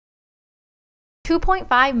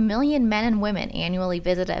2.5 million men and women annually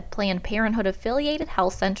visit a Planned Parenthood affiliated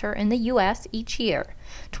health center in the U.S. each year.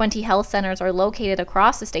 20 health centers are located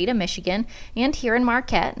across the state of Michigan, and here in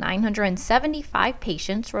Marquette, 975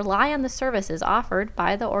 patients rely on the services offered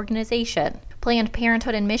by the organization. Planned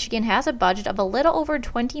Parenthood in Michigan has a budget of a little over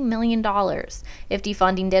 $20 million. If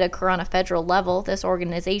defunding did occur on a federal level, this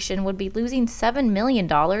organization would be losing $7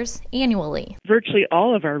 million annually. Virtually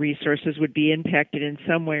all of our resources would be impacted in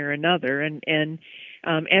some way or another, and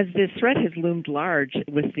as this threat has loomed large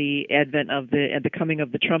with the advent of the coming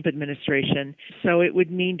of the Trump administration, so it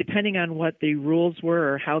would mean, depending on what the rules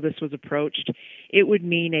were or how this was approached, it would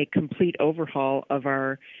mean a complete overhaul of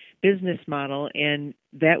our business model, and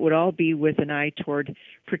that would all be with an eye toward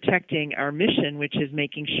protecting our mission, which is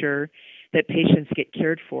making sure that patients get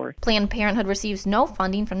cared for. Planned Parenthood receives no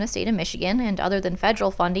funding from the state of Michigan, and other than federal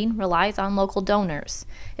funding, relies on local donors.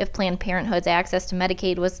 If Planned Parenthood's access to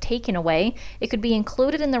Medicaid was taken away, it could be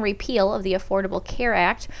included in the repeal of the Affordable Care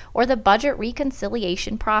Act or the budget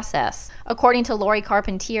reconciliation process. According to Lori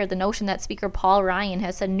Carpentier, the notion that Speaker Paul Ryan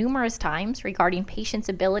has said numerous times regarding patients'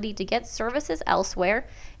 ability to get services elsewhere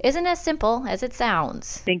isn't as simple as it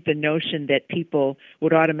sounds. I think the notion that people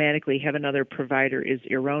would automatically have another provider is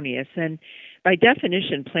erroneous, and by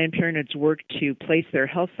definition, Planned Parenthood's work to place their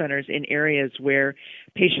health centers in areas where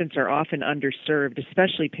patients are often underserved,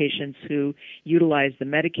 especially patients who utilize the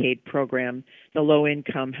Medicaid program, the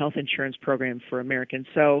low-income health insurance program for Americans.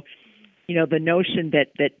 So, the notion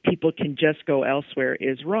that people can just go elsewhere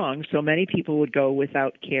is wrong. So many people would go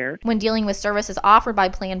without care. When dealing with services offered by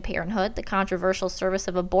Planned Parenthood, the controversial service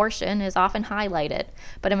of abortion is often highlighted,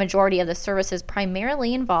 but a majority of the services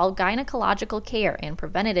primarily involve gynecological care and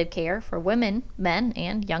preventative care for women, men,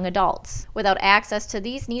 and young adults. Without access to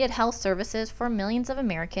these needed health services for millions of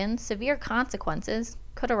Americans, severe consequences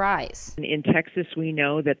could arise. In Texas, we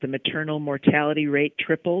know that the maternal mortality rate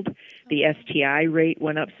tripled, the STI rate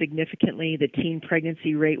went up significantly, the teen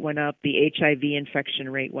pregnancy rate went up, the HIV infection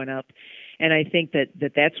rate went up. And I think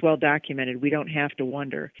that's well documented. We don't have to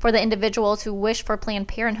wonder. For the individuals who wish for Planned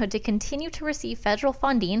Parenthood to continue to receive federal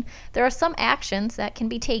funding, there are some actions that can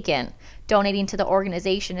be taken. Donating to the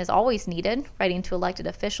organization is always needed. Writing to elected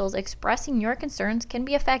officials expressing your concerns can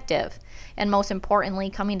be effective. And most importantly,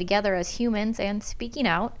 coming together as humans and speaking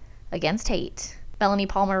out against hate. Melanie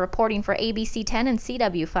Palmer reporting for ABC 10 and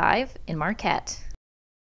CW5 in Marquette.